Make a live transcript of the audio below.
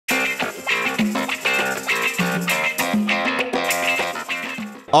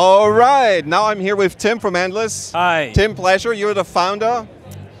All right, now I'm here with Tim from Endless. Hi. Tim, pleasure. You're the founder.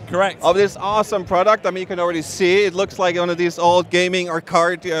 Correct. Of this awesome product. I mean, you can already see it looks like one of these old gaming or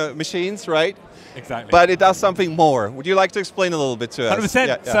card machines, right? Exactly. But it does something more. Would you like to explain a little bit to us? 100%.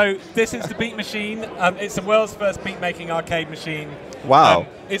 Yeah, yeah. So this is the Beat Machine. It's the world's first beat-making arcade machine. Wow.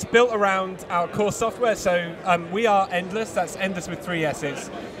 It's built around our core software. So we are Endless. That's Endless with 3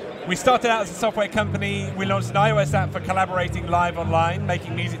 S's. We started out as a software company. We launched an iOS app for collaborating live online,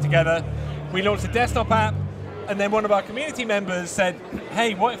 making music together. We launched a desktop app. And then one of our community members said,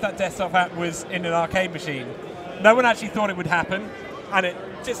 hey, what if that desktop app was in an arcade machine? No one actually thought it would happen, and it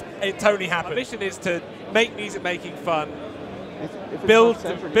totally happened. Our mission is to make music making fun, build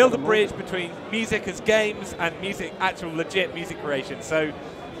a bridge between music as games and music, actual legit music creation. So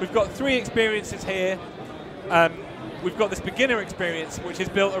we've got 3 experiences here. We've got this beginner experience, which is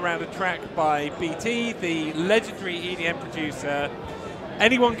built around a track by BT, the legendary EDM producer.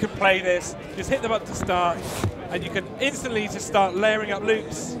 Anyone can play this, just hit them up to start, and you can instantly just start layering up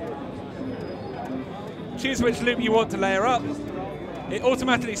loops. Choose which loop you want to layer up. It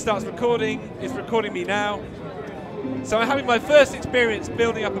automatically starts recording. It's recording me now. So I'm having my first experience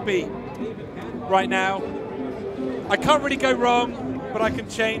building up a beat right now. I can't really go wrong, but I can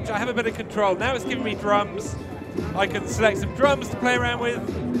change. I have a bit of control. Now it's giving me drums. I can select some drums to play around with.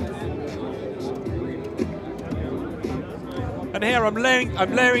 And here I'm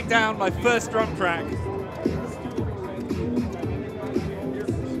layering down my first drum track.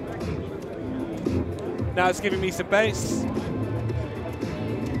 Now it's giving me some bass.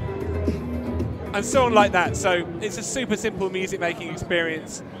 And so on like that. So it's a super simple music making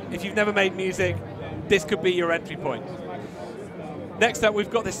experience. If you've never made music, this could be your entry point. Next up, we've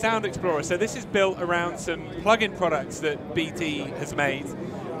got the Sound Explorer. So this is built around some plugin products that BT has made.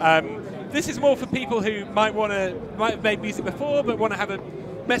 This is more for people who might have made music before, but want to have a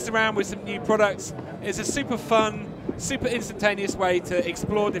mess around with some new products. It's a super fun, super instantaneous way to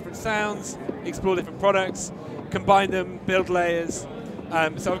explore different sounds, explore different products, combine them, build layers.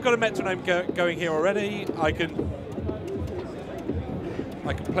 So I've got a metronome going here already. I can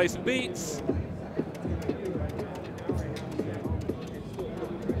play some beats,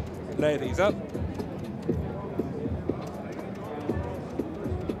 layer these up.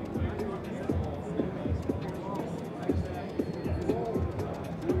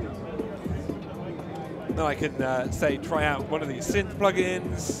 Now I can say try out one of these synth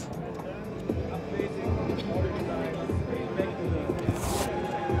plugins.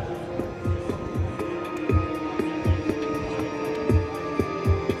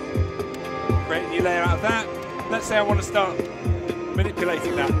 Create a new layer out of that. Let's say I want to start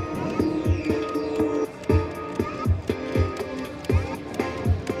manipulating that.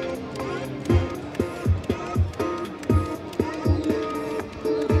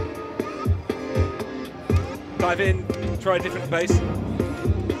 Dive in, try a different bass.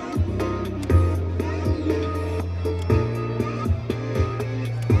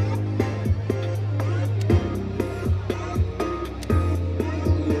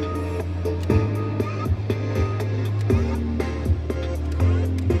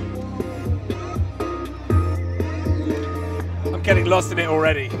 I'm getting lost in it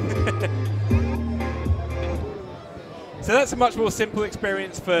already. So that's a much more simple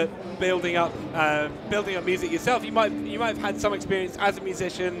experience for building up music yourself. You might have had some experience as a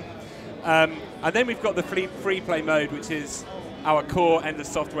musician, and then we've got the free play mode, which is our core Endless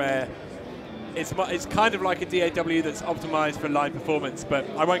software. It's kind of like a DAW that's optimized for live performance, but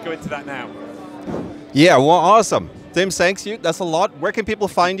I won't go into that now. Yeah, well, awesome. Tim, thanks you. That's a lot. Where can people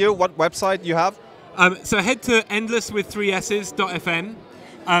find you? What website you have? So head to endlesswith3ss.fm.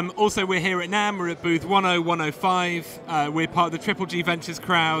 Also, we're here at NAMM. We're at booth 10105. We're part of the Triple G Ventures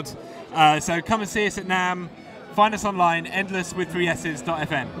crowd. So come and see us at NAMM. Find us online,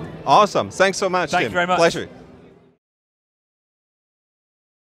 endlesswith3ss.fm. Awesome. Thanks so much, Tim. Thank you very much. Pleasure.